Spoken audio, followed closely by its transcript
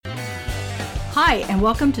Hi, and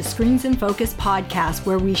welcome to Screens in Focus podcast,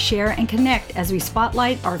 where we share and connect as we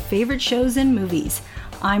spotlight our favorite shows and movies.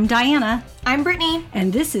 I'm Diana. I'm Brittany.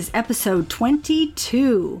 And this is episode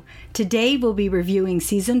 22. Today we'll be reviewing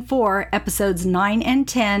season 4, episodes 9 and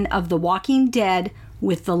 10 of The Walking Dead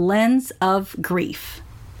with the lens of grief.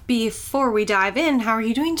 Before we dive in, how are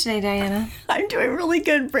you doing today, Diana? I'm doing really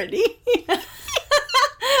good, Brittany. Why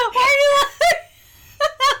are you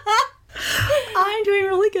I'm doing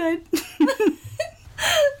really good.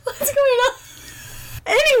 What's going on?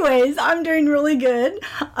 Anyways, I'm doing really good.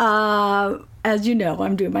 As you know,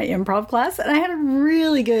 I'm doing my improv class, and I had a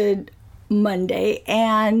really good Monday,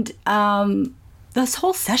 and this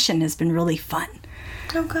whole session has been really fun.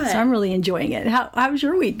 Oh, good. So I'm really enjoying it. How's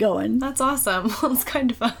your week going? That's awesome. Well, it's kind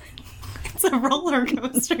of fun. It's a roller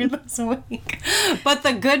coaster this week. But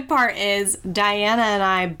the good part is Diana and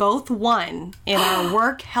I both won in our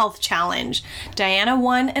work health challenge. Diana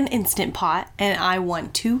won an Instant Pot, and I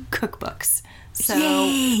won 2 cookbooks. So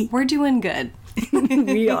Yay! We're doing good.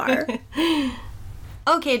 We are.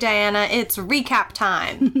 Okay, Diana, it's recap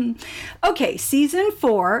time. Okay, season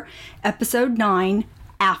 4, episode 9,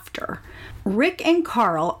 After. Rick and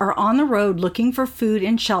Carl are on the road looking for food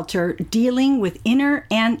and shelter, dealing with inner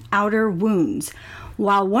and outer wounds,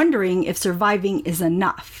 while wondering if surviving is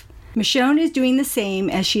enough. Michonne is doing the same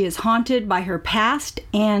as she is haunted by her past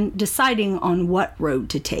and deciding on what road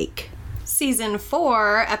to take. Season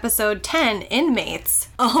 4, episode 10, Inmates.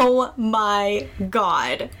 Oh my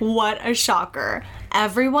god, what a shocker.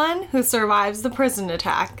 Everyone who survives the prison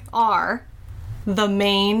attack are the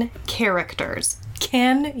main characters.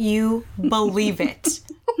 Can you believe it?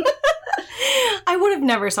 I would have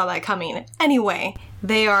never saw that coming. Anyway,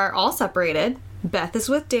 they are all separated. Beth is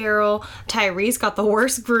with Daryl. Tyrese got the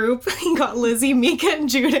worst group. He got Lizzie, Mika, and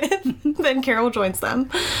Judith. Then Carol joins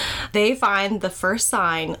them. They find the first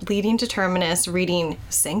sign leading to Terminus reading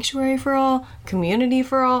Sanctuary for All, Community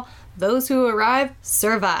for All. Those who arrive,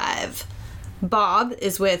 survive. Bob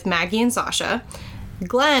is with Maggie and Sasha.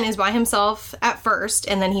 Glenn is by himself at first,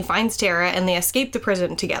 and then he finds Tara, and they escape the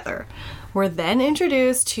prison together. We're then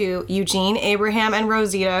introduced to Eugene, Abraham, and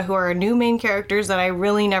Rosita, who are new main characters that I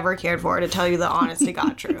really never cared for, to tell you the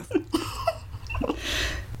honest-to-God truth.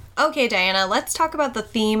 Okay, Diana, let's talk about the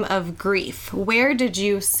theme of grief. Where did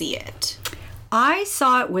you see it? I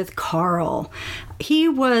saw it with Carl. He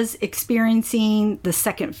was experiencing the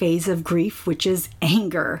second phase of grief, which is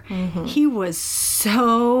anger. Mm-hmm. He was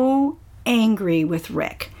so angry with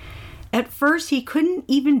Rick. At first, he couldn't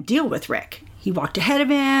even deal with Rick. He walked ahead of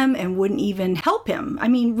him and wouldn't even help him. I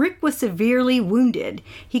mean, Rick was severely wounded.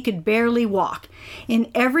 He could barely walk.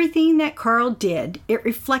 In everything that Carl did, it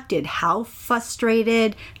reflected how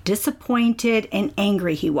frustrated, disappointed, and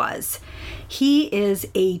angry he was. He is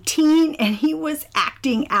a teen, and he was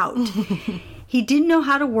acting out. He didn't know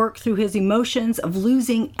how to work through his emotions of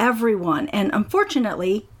losing everyone, and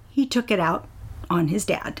unfortunately, he took it out on his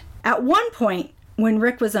dad. At one point, when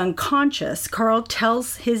Rick was unconscious, Carl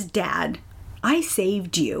tells his dad, "I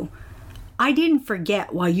saved you. I didn't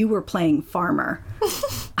forget while you were playing farmer.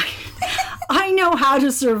 I know how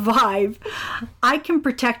to survive. I can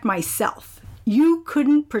protect myself. You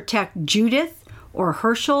couldn't protect Judith or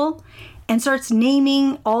Herschel," and starts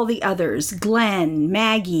naming all the others: Glenn,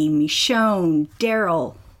 Maggie, Michonne,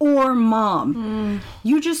 Daryl, or Mom.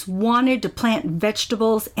 You just wanted to plant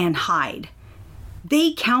vegetables and hide.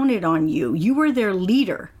 They counted on you. You were their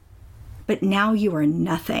leader. But now you are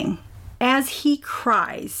nothing. As he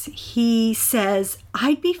cries, he says,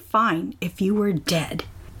 "I'd be fine if you were dead."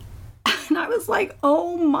 And I was like,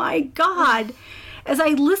 oh my God. As I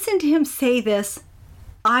listened to him say this,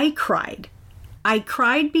 I cried. I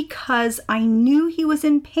cried because I knew he was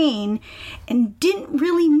in pain and didn't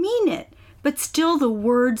really mean it, but still the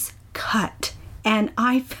words cut. And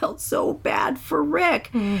I felt so bad for Rick.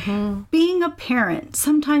 Mm-hmm. Being a parent,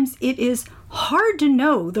 sometimes it is hard to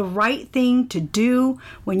know the right thing to do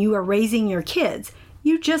when you are raising your kids.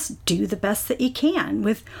 You just do the best that you can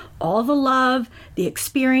with all the love, the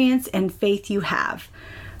experience, and faith you have.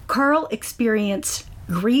 Carl experienced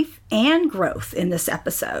grief and growth in this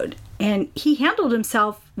episode, and he handled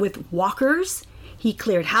himself with walkers. He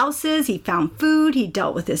cleared houses, he found food, he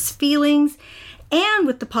dealt with his feelings, and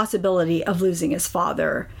with the possibility of losing his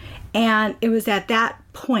father. And it was at that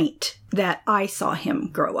point that I saw him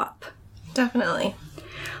grow up. Definitely.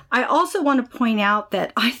 I also want to point out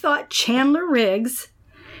that I thought Chandler Riggs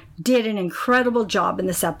did an incredible job in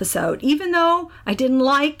this episode. Even though I didn't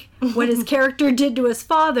like what his character did to his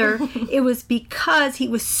father, it was because he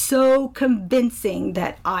was so convincing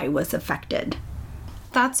that I was affected.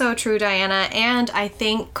 That's so true, Diana. And I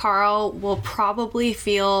think Carl will probably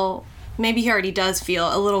feel maybe he already does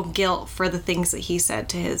feel a little guilt for the things that he said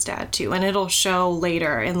to his dad too, and it'll show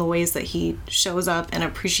later in the ways that he shows up and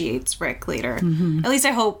appreciates Rick later. At least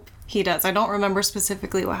I hope he does. I don't remember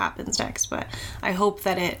specifically what happens next, but I hope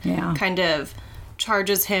that it kind of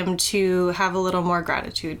charges him to have a little more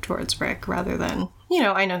gratitude towards Rick rather than,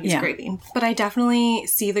 I know he's grieving. But I definitely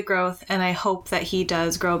see the growth, and I hope that he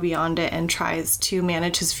does grow beyond it and tries to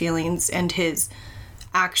manage his feelings and his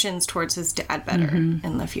actions towards his dad better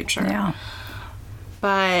in the future. Yeah.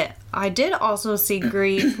 But I did also see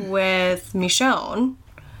grief with Michonne.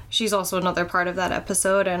 She's also another part of that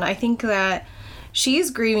episode, and I think that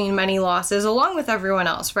she's grieving many losses along with everyone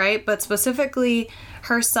else, right? But specifically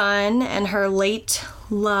her son and her late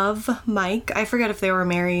love, Mike. I forget if they were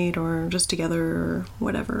married or just together or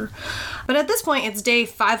whatever. But at this point, it's day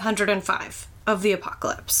 505 of the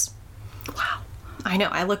apocalypse. Wow. I know,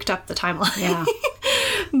 I looked up the timeline. Yeah.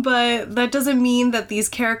 But that doesn't mean that these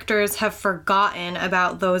characters have forgotten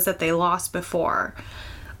about those that they lost before.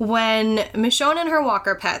 When Michonne and her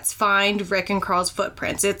walker pets find Rick and Carl's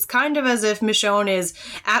footprints, it's kind of as if Michonne is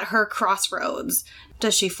at her crossroads.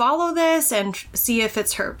 Does she follow this and see if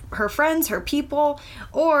it's her friends, her people,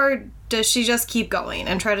 or does she just keep going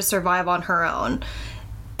and try to survive on her own?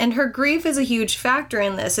 And her grief is a huge factor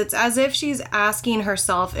in this. It's as if she's asking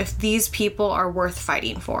herself if these people are worth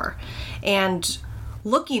fighting for and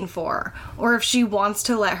looking for, or if she wants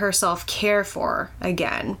to let herself care for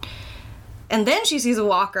again. And then she sees a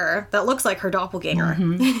walker that looks like her doppelganger,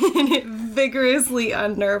 and it vigorously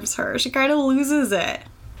unnerves her. She kind of loses it.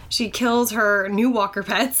 She kills her new walker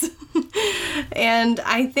pets. And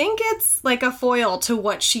I think it's like a foil to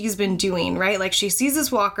what she's been doing, right? Like she sees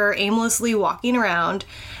this walker aimlessly walking around,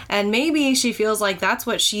 and maybe she feels like that's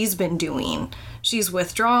what she's been doing. She's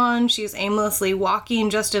withdrawn. She's aimlessly walking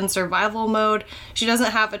just in survival mode. She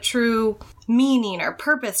doesn't have a true meaning or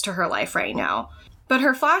purpose to her life right now. But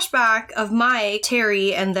her flashback of Mike,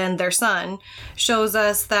 Terry, and then their son shows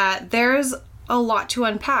us that there's a lot to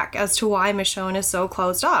unpack as to why Michonne is so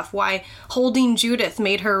closed off, why holding Judith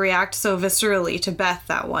made her react so viscerally to Beth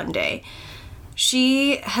that one day.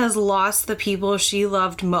 She has lost the people she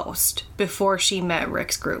loved most before she met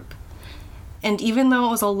Rick's group. And even though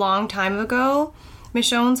it was a long time ago,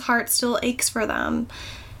 Michonne's heart still aches for them.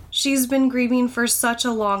 She's been grieving for such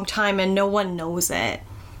a long time and no one knows it.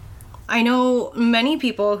 I know many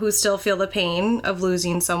people who still feel the pain of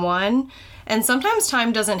losing someone, and sometimes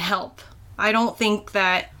time doesn't help. I don't think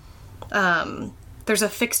that there's a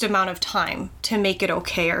fixed amount of time to make it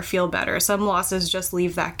okay or feel better. Some losses just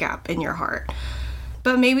leave that gap in your heart.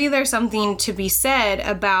 But maybe there's something to be said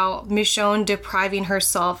about Michonne depriving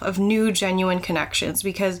herself of new genuine connections,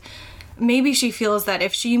 because maybe she feels that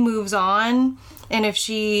if she moves on and if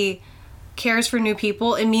she cares for new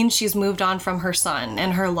people, it means she's moved on from her son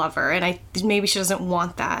and her lover, and maybe she doesn't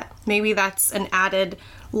want that. Maybe that's an added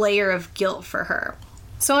layer of guilt for her.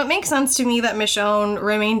 So it makes sense to me that Michonne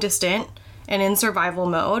remained distant and in survival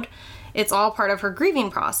mode. It's all part of her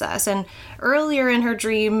grieving process. And earlier in her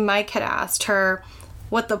dream, Mike had asked her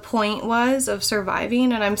what the point was of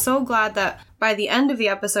surviving, and I'm so glad that by the end of the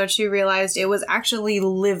episode she realized it was actually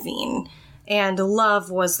living, and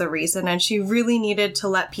love was the reason, and she really needed to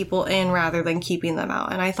let people in rather than keeping them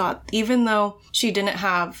out. And I thought, even though she didn't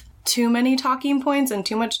have too many talking points and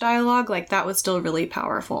too much dialogue, like that was still really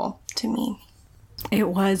powerful to me. It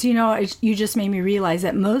was. You just made me realize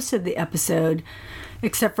that most of the episode,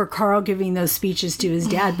 except for Carl giving those speeches to his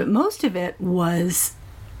dad, but most of it was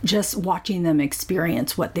just watching them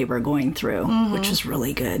experience what they were going through, which was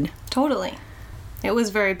really good. Totally. It was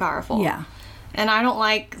very powerful. Yeah. And I don't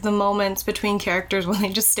like the moments between characters when they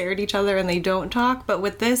just stare at each other and they don't talk. But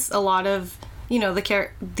with this, a lot of,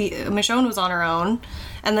 Michonne was on her own.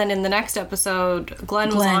 And then in the next episode,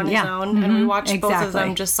 Glenn was on his own. And we watched both of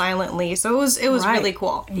them just silently. So it was really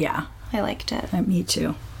cool. Yeah. I liked it. Me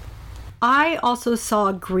too. I also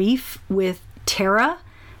saw grief with Tara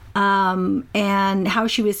and how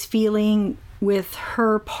she was feeling with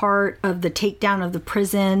her part of the takedown of the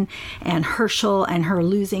prison and Herschel and her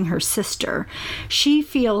losing her sister. She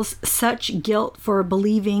feels such guilt for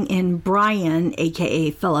believing in Brian,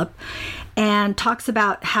 aka Philip, and talks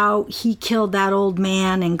about how he killed that old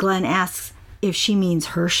man, and Glenn asks if she means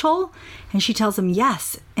Herschel, and she tells him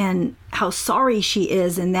yes, and how sorry she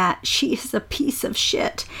is and that she is a piece of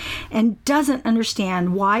shit and doesn't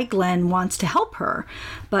understand why Glenn wants to help her.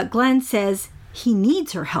 But Glenn says he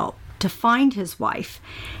needs her help to find his wife,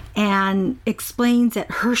 and explains that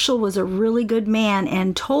Herschel was a really good man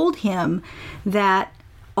and told him that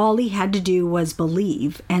all he had to do was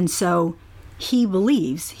believe, and so he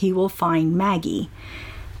believes he will find Maggie.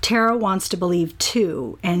 Tara wants to believe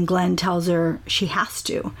too, and Glenn tells her she has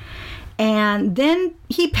to. And then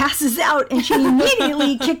he passes out and she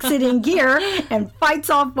immediately kicks it in gear and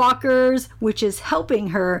fights off walkers, which is helping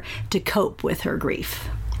her to cope with her grief.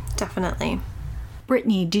 Definitely.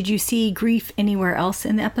 Brittany, did you see grief anywhere else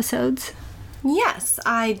in the episodes? Yes,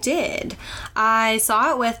 I did. I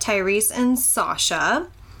saw it with Tyrese and Sasha.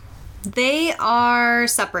 They are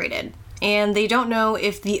separated, and they don't know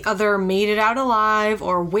if the other made it out alive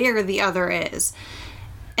or where the other is.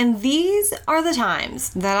 And these are the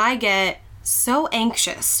times that I get so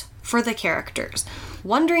anxious for the characters,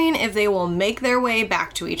 wondering if they will make their way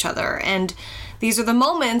back to each other. And these are the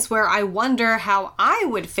moments where I wonder how I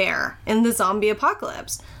would fare in the zombie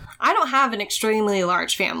apocalypse. I don't have an extremely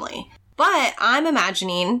large family, but I'm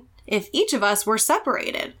imagining if each of us were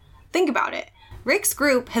separated. Think about it. Rick's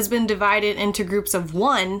group has been divided into groups of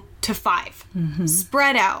 1 to 5,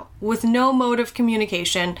 spread out with no mode of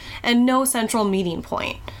communication and no central meeting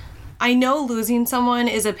point. I know losing someone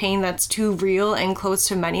is a pain that's too real and close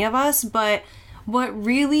to many of us, but what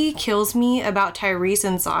really kills me about Tyrese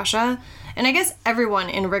and Sasha, and I guess everyone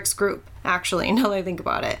in Rick's group, actually, now that I think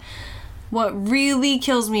about it, what really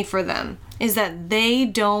kills me for them is that they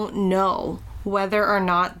don't know whether or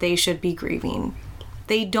not they should be grieving.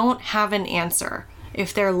 They don't have an answer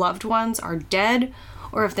if their loved ones are dead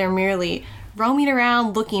or if they're merely roaming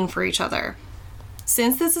around looking for each other.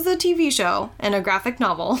 Since this is a TV show and a graphic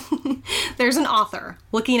novel, there's an author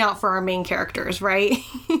looking out for our main characters, right?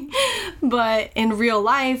 But in real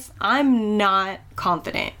life, I'm not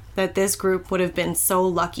confident that this group would have been so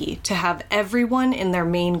lucky to have everyone in their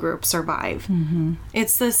main group survive.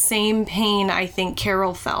 It's the same pain I think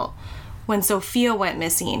Carol felt when Sophia went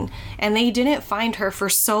missing and they didn't find her for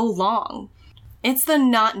so long. It's the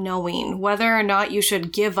not knowing whether or not you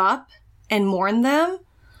should give up and mourn them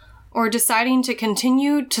or deciding to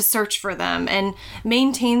continue to search for them and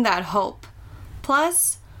maintain that hope.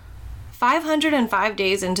 Plus, 505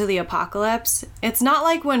 days into the apocalypse, it's not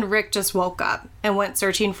like when Rick just woke up and went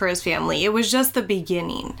searching for his family. It was just the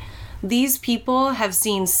beginning. These people have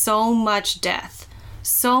seen so much death,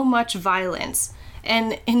 so much violence,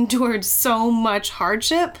 and endured so much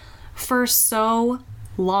hardship for so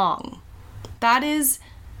long. That is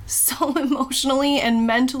so emotionally and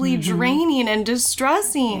mentally draining and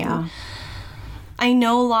distressing. Yeah. I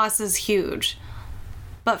know loss is huge,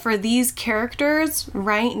 but for these characters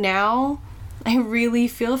right now, I really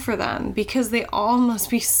feel for them because they all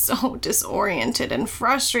must be so disoriented and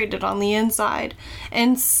frustrated on the inside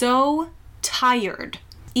and so tired,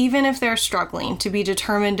 even if they're struggling to be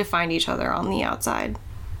determined to find each other on the outside.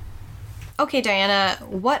 Okay, Diana,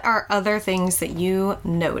 what are other things that you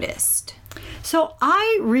noticed? So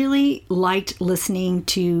I really liked listening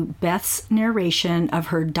to Beth's narration of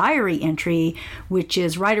her diary entry, which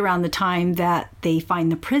is right around the time that they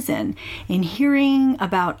find the prison, and hearing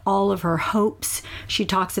about all of her hopes. She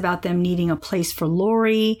talks about them needing a place for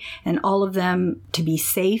Lori and all of them to be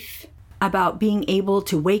safe, about being able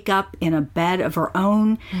to wake up in a bed of her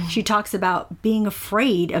own. She talks about being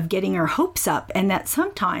afraid of getting her hopes up and that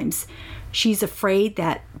sometimes she's afraid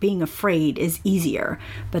that being afraid is easier,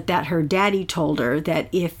 but that her daddy told her that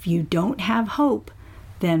if you don't have hope,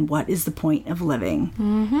 then what is the point of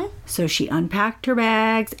living? So she unpacked her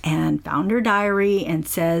bags and found her diary and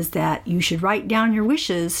says that you should write down your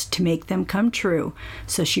wishes to make them come true.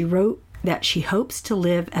 So she wrote that she hopes to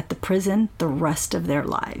live at the prison the rest of their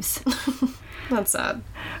lives. That's sad.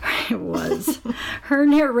 It was. Her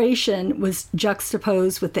narration was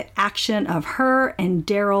juxtaposed with the action of her and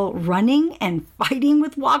Daryl running and fighting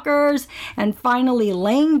with walkers and finally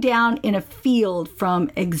laying down in a field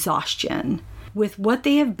from exhaustion. With what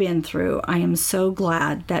they have been through, I am so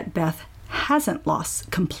glad that Beth hasn't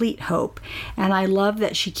lost complete hope, and I love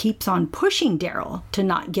that she keeps on pushing Daryl to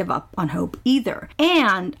not give up on hope either.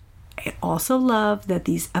 And I also love that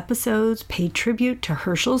these episodes pay tribute to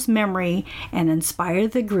Herschel's memory and inspire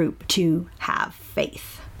the group to have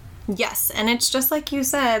faith. Yes, and it's just like you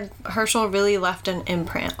said, Herschel really left an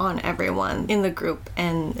imprint on everyone in the group,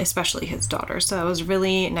 and especially his daughter. So it was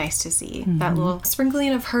really nice to see that little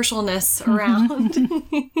sprinkling of Herschelness around.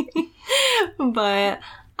 But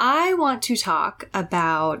I want to talk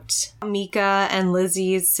about Mika and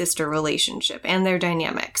Lizzie's sister relationship and their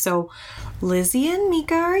dynamic. So Lizzie and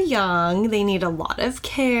Mika are young. They need a lot of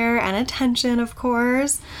care and attention, of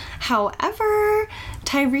course. However,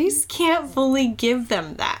 Tyrese can't fully give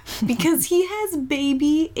them that because he has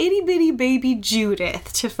itty bitty baby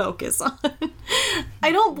Judith to focus on.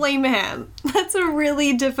 I don't blame him. That's a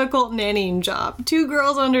really difficult nannying job. 2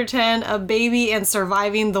 girls under 10, a baby, and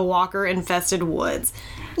surviving the walker-infested woods.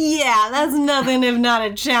 Yeah, that's nothing if not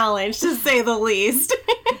a challenge, to say the least.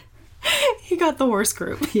 He got the worst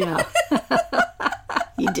group. Yeah,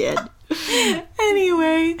 he did.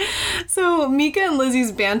 Anyway, so Mika and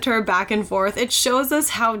Lizzie's banter back and forth, it shows us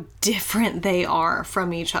how different they are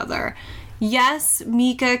from each other. Yes,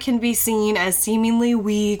 Mika can be seen as seemingly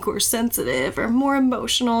weak or sensitive or more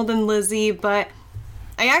emotional than Lizzie, but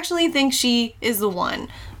I actually think she is the one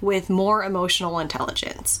with more emotional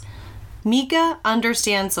intelligence. Mika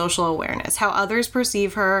understands social awareness, how others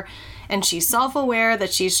perceive her, and she's self-aware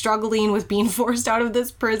that she's struggling with being forced out of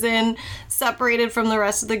this prison, separated from the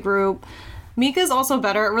rest of the group. Mika's also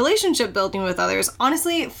better at relationship building with others,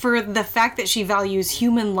 honestly, for the fact that she values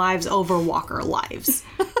human lives over walker lives.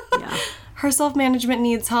 Yeah. Her self-management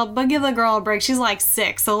needs help, but give the girl a break. She's like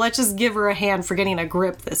 6, so let's just give her a hand for getting a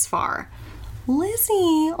grip this far.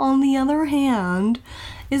 Lizzie, on the other hand,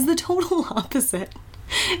 is the total opposite.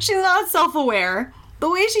 She's not self-aware. The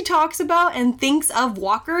way she talks about and thinks of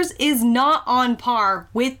walkers is not on par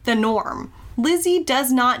with the norm. Lizzie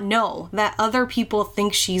does not know that other people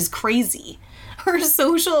think she's crazy. Her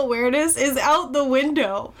social awareness is out the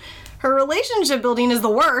window. Her relationship building is the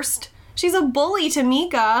worst. She's a bully to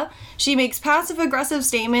Mika. She makes passive-aggressive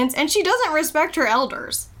statements, and she doesn't respect her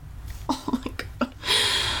elders. Oh my god.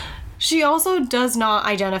 She also does not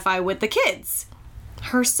identify with the kids.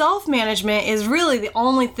 Her self-management is really the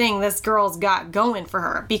only thing this girl's got going for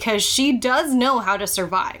her because she does know how to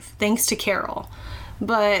survive, thanks to Carol.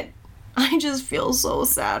 But I just feel so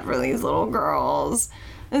sad for these little girls,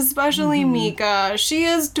 especially Mika. She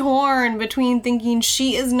is torn between thinking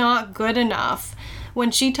she is not good enough when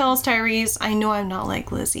she tells Tyrese, I know I'm not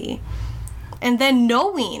like Lizzie, and then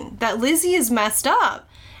knowing that Lizzie is messed up,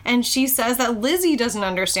 and she says that Lizzie doesn't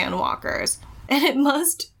understand walkers, and it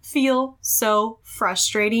must feel so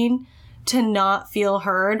frustrating to not feel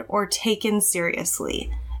heard or taken seriously,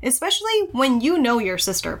 especially when you know your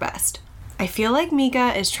sister best. I feel like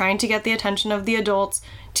Mika is trying to get the attention of the adults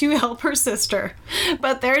to help her sister,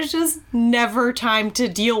 but there's just never time to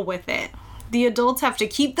deal with it. The adults have to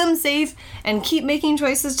keep them safe and keep making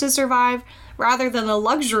choices to survive rather than the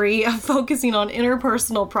luxury of focusing on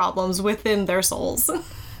interpersonal problems within their souls.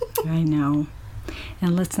 I know.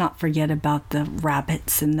 And let's not forget about the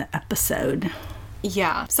rabbits in the episode.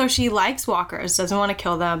 Yeah. So she likes walkers, doesn't want to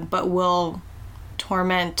kill them, but will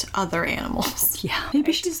torment other animals. Yeah.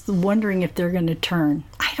 Maybe she's wondering if they're going to turn.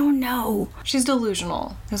 I don't know. She's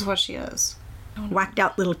delusional, is what she is. Whacked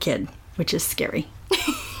out little kid, which is scary.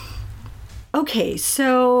 Okay,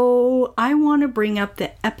 so I want to bring up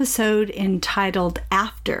the episode entitled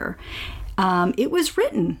After. It was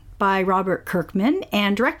written by Robert Kirkman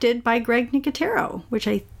and directed by Greg Nicotero, which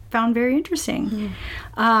I found very interesting.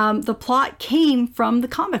 The plot came from the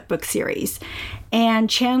comic book series, and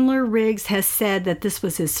Chandler Riggs has said that this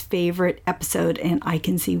was his favorite episode, and I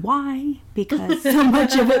can see why, because so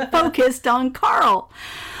much of it focused on Carl.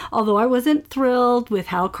 Although I wasn't thrilled with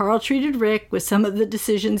how Carl treated Rick with some of the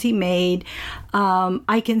decisions he made,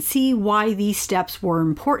 I can see why these steps were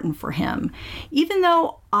important for him. Even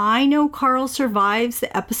though I know Carl survives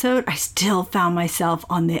the episode, I still found myself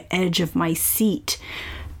on the edge of my seat.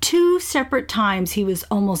 2 separate times he was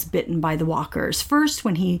almost bitten by the walkers. First,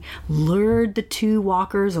 when he lured the 2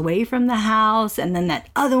 walkers away from the house, and then that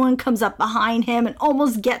other one comes up behind him and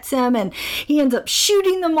almost gets him, and he ends up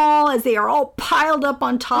shooting them all as they are all piled up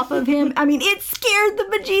on top of him. I mean, it scared the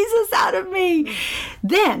bejesus out of me.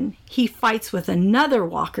 Then he fights with another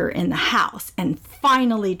walker in the house and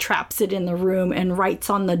finally traps it in the room and writes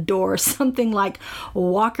on the door something like,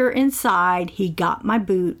 "Walker inside, he got my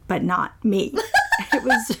boot, but not me." It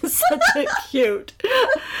was just such a cute.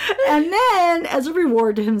 And then, as a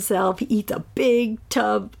reward to himself, he eats a big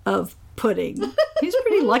tub of pudding. He's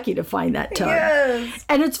pretty lucky to find that tub. Yes.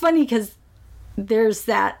 And it's funny because there's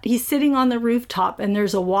that, he's sitting on the rooftop and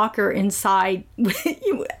there's a walker inside,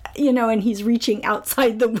 you know, and he's reaching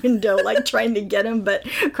outside the window, like trying to get him. But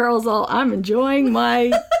Carl's all, I'm enjoying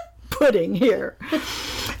my pudding here.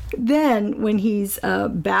 Then when he's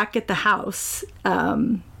back at the house,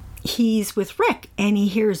 he's with Rick and he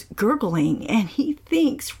hears gurgling and he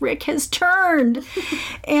thinks Rick has turned.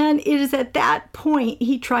 And it is at that point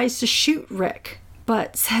he tries to shoot Rick,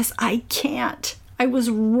 but says, I can't. I was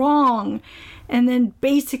wrong. And then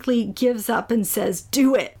basically gives up and says,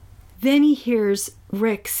 do it. Then he hears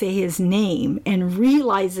Rick say his name and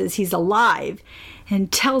realizes he's alive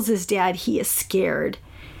and tells his dad he is scared.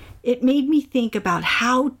 It made me think about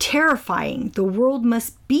how terrifying the world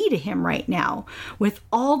must be to him right now with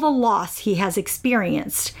all the loss he has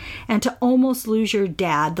experienced, and to almost lose your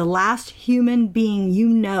dad, the last human being you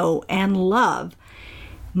know and love,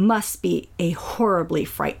 must be a horribly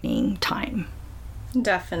frightening time.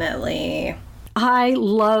 Definitely. I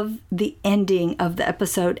love the ending of the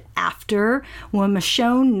episode after, when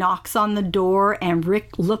Michonne knocks on the door and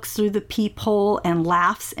Rick looks through the peephole and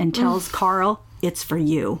laughs and tells Carl, "It's for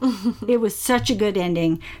you." It was such a good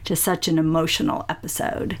ending to such an emotional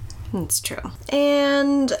episode. It's true.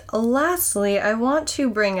 And lastly, I want to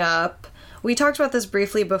bring up, we talked about this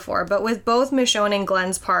briefly before, but with both Michonne and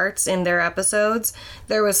Glenn's parts in their episodes,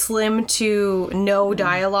 there was slim to no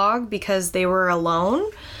dialogue because they were alone.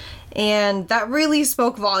 And that really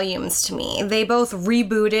spoke volumes to me. They both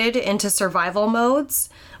rebooted into survival modes,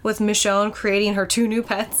 with Michonne creating her 2 new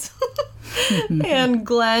pets. And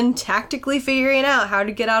Glenn tactically figuring out how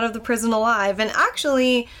to get out of the prison alive. And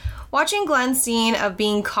actually, watching Glenn's scene of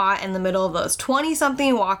being caught in the middle of those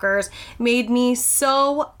 20-something walkers made me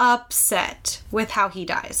so upset with how he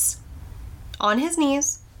dies. On his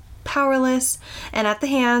knees, powerless, and at the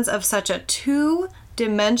hands of such a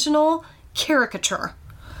 2-dimensional caricature.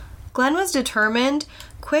 Glenn was determined,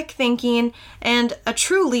 quick thinking, and a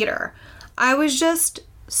true leader. I was just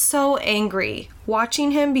so angry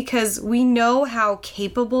watching him because we know how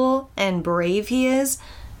capable and brave he is,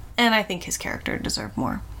 and I think his character deserved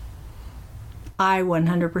more. I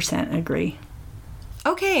 100% agree.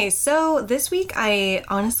 Okay, so this week I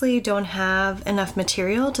honestly don't have enough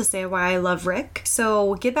material to say why I love Rick,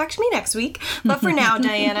 so get back to me next week. But for now,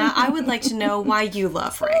 Diana, I would like to know why you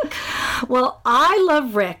love Rick. Well, I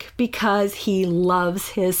love Rick because he loves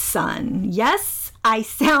his son. Yes, I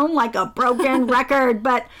sound like a broken record,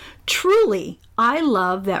 but truly, I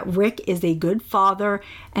love that Rick is a good father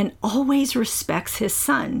and always respects his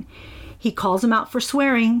son. He calls him out for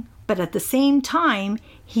swearing, but at the same time,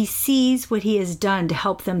 he sees what he has done to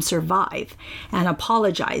help them survive and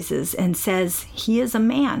apologizes and says he is a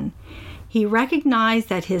man. He recognized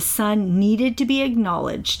that his son needed to be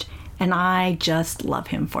acknowledged, and I just love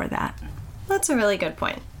him for that. That's a really good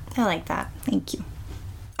point. I like that. Thank you.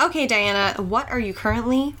 Okay, Diana, what are you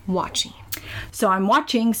currently watching? So I'm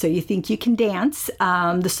watching So You Think You Can Dance.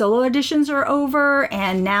 The solo auditions are over,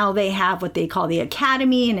 and now they have what they call the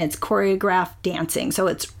Academy, and it's choreographed dancing. So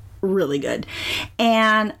it's really good.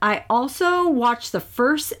 And I also watched the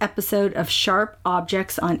first episode of Sharp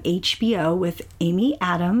Objects on HBO with Amy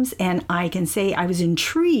Adams, and I can say I was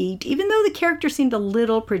intrigued, even though the character seemed a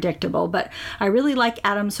little predictable, but I really like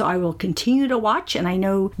Adams, so I will continue to watch, and I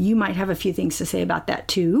know you might have a few things to say about that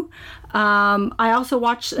too. I also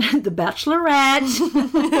watched The Bachelorette.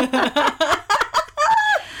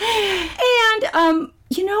 And,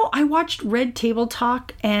 I watched Red Table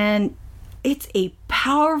Talk, and it's a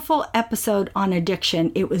powerful episode on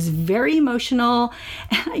addiction. It was very emotional,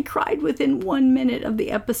 and I cried within 1 minute of the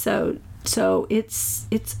episode. So it's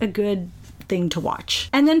a good thing to watch.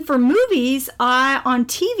 And then for movies, on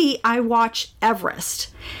TV, I watch Everest.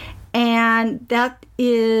 And that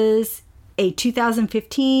is a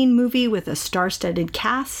 2015 movie with a star-studded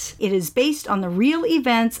cast. It is based on the real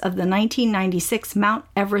events of the 1996 Mount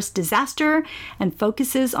Everest disaster and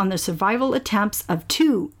focuses on the survival attempts of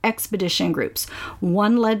 2 expedition groups,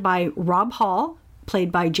 one led by Rob Hall,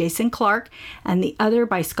 played by Jason Clarke, and the other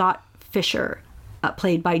by Scott Fisher,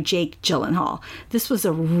 played by Jake Gyllenhaal. This was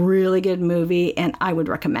a really good movie, and I would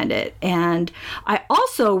recommend it. And I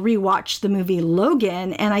also rewatched the movie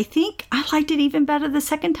Logan, and I think I liked it even better the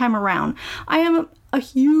second time around. I am a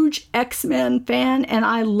huge X-Men fan, and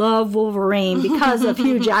I love Wolverine because of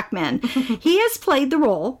Hugh Jackman. He has played the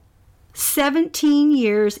role 17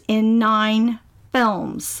 years in 9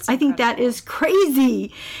 films. I think that is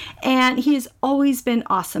crazy. And he has always been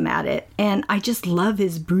awesome at it. And I just love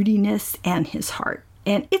his broodiness and his heart.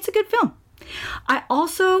 And it's a good film. I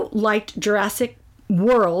also liked Jurassic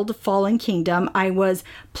World Fallen Kingdom. I was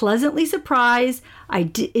pleasantly surprised.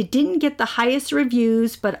 It didn't get the highest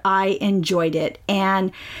reviews, but I enjoyed it.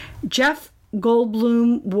 And Jeff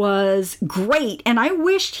Goldblum was great. And I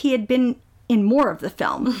wished he had been in more of the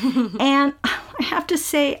film. And I have to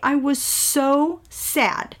say, I was so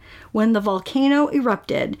sad when the volcano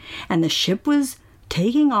erupted and the ship was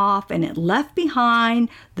taking off and it left behind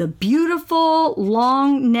the beautiful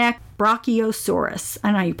long-necked Brachiosaurus.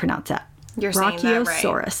 I know how you pronounce that. You're saying that right.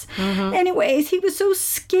 Brachiosaurus. Anyways, he was so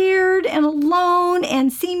scared and alone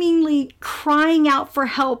and seemingly crying out for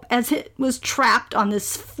help as it was trapped on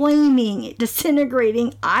this flaming,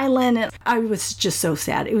 disintegrating island. And I was just so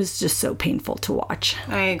sad. It was just so painful to watch.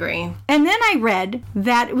 I agree. And then I read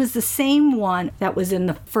that it was the same one that was in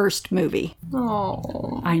the first movie.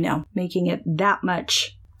 Oh. I know, making it that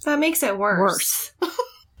much That makes it worse.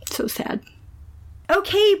 So sad.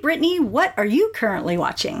 Okay, Brittany, what are you currently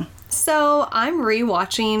watching? So I'm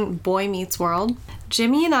rewatching Boy Meets World.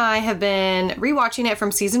 Jimmy and I have been rewatching it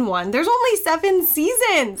from season 1. There's only 7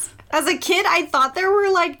 seasons. As a kid, I thought there were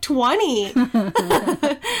like 20.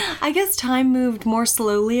 I guess time moved more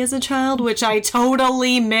slowly as a child, which I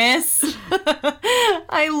totally miss.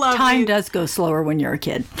 I love Time does go slower when you're a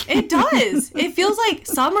kid. It does. It feels like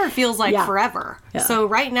summer feels like forever. Yeah. So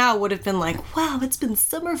right now would have been like, wow, it's been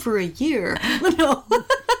summer for a year. No.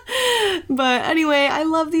 But anyway, I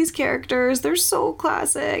love these characters. They're so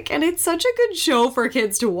classic. And it's such a good show for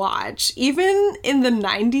kids to watch. Even in the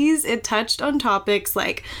 90s, it touched on topics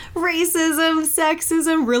like racism,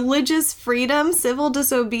 sexism, religious freedom, civil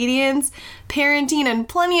disobedience, parenting, and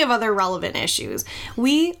plenty of other relevant issues.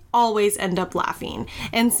 We always end up laughing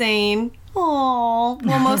and saying, "Aw,"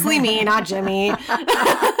 well, mostly me, not Jimmy.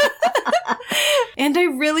 And I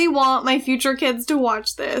really want my future kids to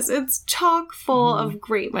watch this. It's chock full of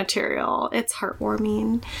great material. It's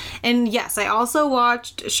heartwarming. And yes, I also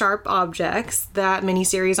watched Sharp Objects, that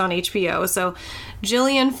miniseries on HBO. So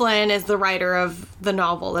Gillian Flynn is the writer of the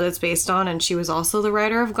novel that it's based on, and she was also the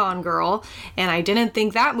writer of Gone Girl. And I didn't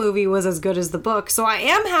think that movie was as good as the book. So I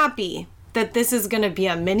am happy that this is going to be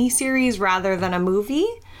a miniseries rather than a movie,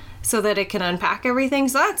 so that it can unpack everything.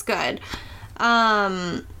 So that's good.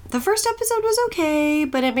 The first episode was okay,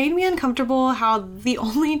 but it made me uncomfortable how the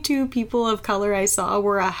only 2 people of color I saw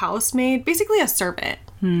were a housemaid, basically a servant,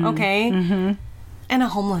 okay? And a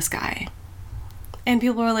homeless guy. And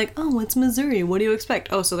people were like, oh, it's Missouri. What do you expect?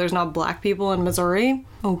 Oh, so there's not black people in Missouri?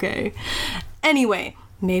 Okay. Anyway,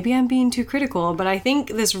 maybe I'm being too critical, but I think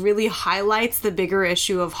this really highlights the bigger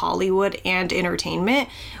issue of Hollywood and entertainment.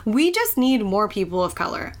 We just need more people of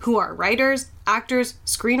color who are writers, actors,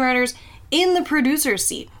 screenwriters, in the producer's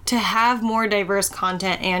seat to have more diverse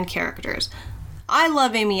content and characters. I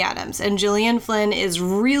love Amy Adams, and Gillian Flynn is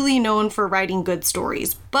really known for writing good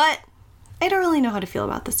stories, but I don't really know how to feel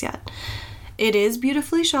about this yet. It is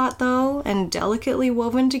beautifully shot, though, and delicately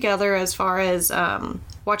woven together as far as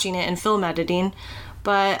watching it in film editing.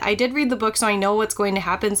 But I did read the book, so I know what's going to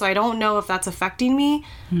happen, so I don't know if that's affecting me.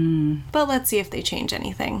 But let's see if they change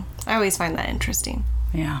anything. I always find that interesting.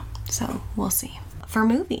 Yeah. So we'll see. For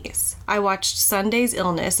movies, I watched Sunday's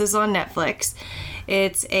Illness. This is on Netflix.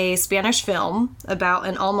 It's a Spanish film about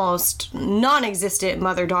an almost non-existent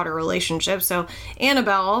mother-daughter relationship. So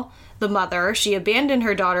Annabelle, the mother, she abandoned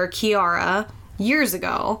her daughter Kiara years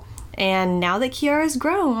ago. And now that Kiara's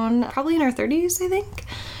grown, probably in her 30s, I think,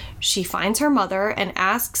 she finds her mother and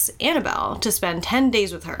asks Annabelle to spend 10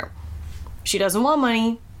 days with her. She doesn't want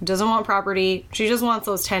money, doesn't want property. She just wants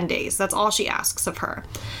those 10 days. That's all she asks of her.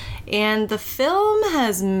 And the film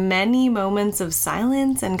has many moments of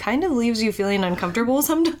silence and kind of leaves you feeling uncomfortable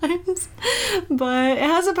sometimes, but it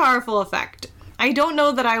has a powerful effect. I don't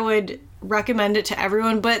know that I would recommend it to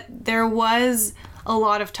everyone, but there was a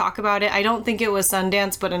lot of talk about it. I don't think it was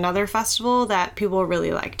Sundance, but another festival that people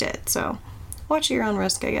really liked it. So watch at your own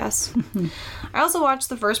risk, I guess. I also watched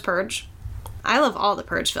The First Purge. I love all the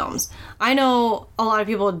Purge films. I know a lot of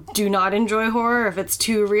people do not enjoy horror if it's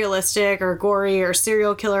too realistic or gory or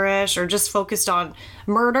serial killer-ish or just focused on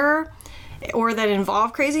murder or that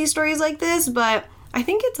involve crazy stories like this, but I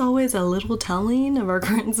think it's always a little telling of our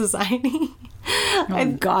current society.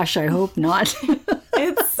 Oh gosh, I hope not.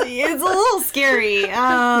 It's a little scary.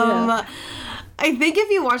 Yeah. I think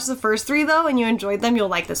if you watch the first 3, though, and you enjoyed them, you'll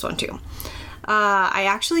like this one, too. I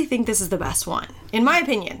actually think this is the best one. In my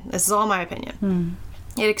opinion. This is all my opinion.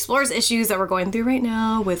 It explores issues that we're going through right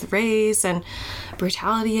now with race and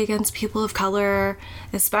brutality against people of color,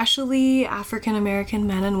 especially African American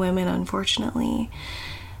men and women, unfortunately.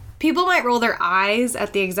 People might roll their eyes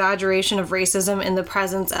at the exaggeration of racism in the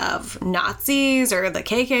presence of Nazis or the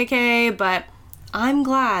KKK, but I'm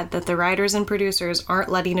glad that the writers and producers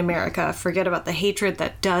aren't letting America forget about the hatred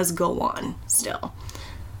that does go on still.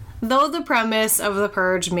 Though the premise of The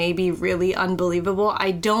Purge may be really unbelievable,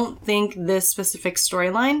 I don't think this specific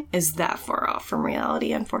storyline is that far off from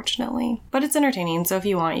reality, unfortunately. But it's entertaining, so if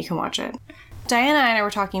you want, you can watch it. Diana and I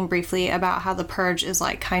were talking briefly about how The Purge is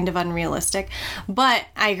like kind of unrealistic, but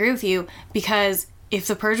I agree with you because if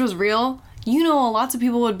The Purge was real, you know, lots of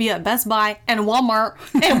people would be at Best Buy and Walmart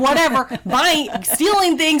and whatever,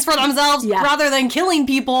 stealing things for themselves rather than killing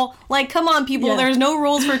people. Like, come on, people, there's no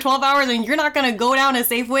rules for 12 hours and you're not going to go down to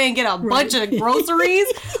Safeway and get a bunch of groceries.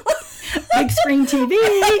 Big screen TV,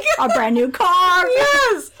 a brand new car.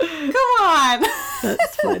 Yes, come on.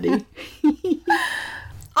 That's funny.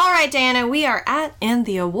 All right, Diana, we are at And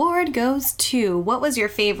the Award Goes To. What was your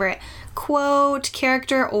favorite quote,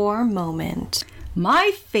 character, or moment?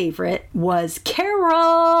 My favorite was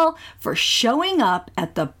Carol for showing up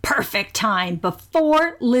at the perfect time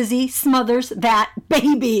before Lizzie smothers that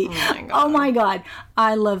baby. Oh my God.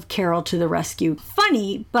 I love Carol to the rescue.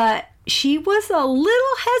 Funny, but she was a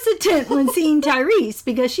little hesitant when seeing Tyrese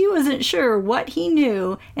because she wasn't sure what he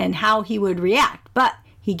knew and how he would react. But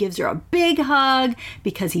he gives her a big hug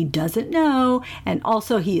because he doesn't know. And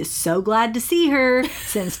also he is so glad to see her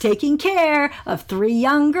since taking care of 3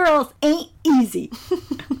 young girls ain't easy.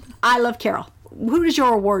 I love Carol. Who does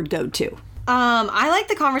your award go to? I like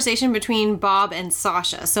the conversation between Bob and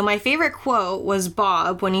Sasha. So my favorite quote was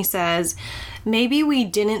Bob when he says, "Maybe we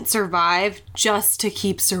didn't survive just to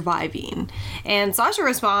keep surviving." And Sasha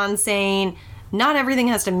responds saying, "Not everything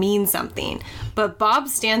has to mean something." But Bob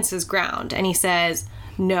stands his ground and he says,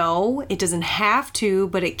 "No, it doesn't have to,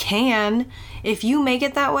 but it can. If you make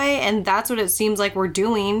it that way, and that's what it seems like we're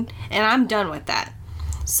doing, and I'm done with that."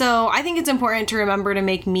 So I think it's important to remember to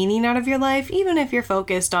make meaning out of your life, even if you're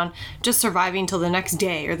focused on just surviving till the next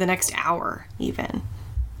day or the next hour, even.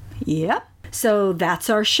 Yep. So that's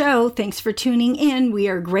our show. Thanks for tuning in. We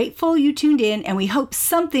are grateful you tuned in, and we hope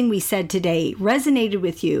something we said today resonated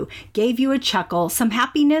with you, gave you a chuckle, some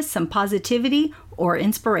happiness, some positivity, or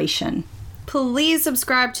inspiration. Please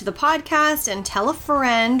subscribe to the podcast and tell a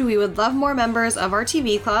friend. We would love more members of our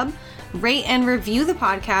TV club. Rate and review the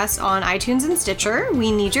podcast on iTunes and Stitcher.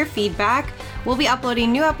 We need your feedback. We'll be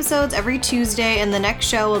uploading new episodes every Tuesday, and the next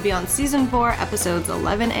show will be on Season 4, Episodes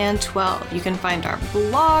 11 and 12. You can find our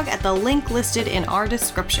blog at the link listed in our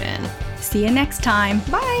description. See you next time.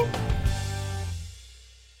 Bye!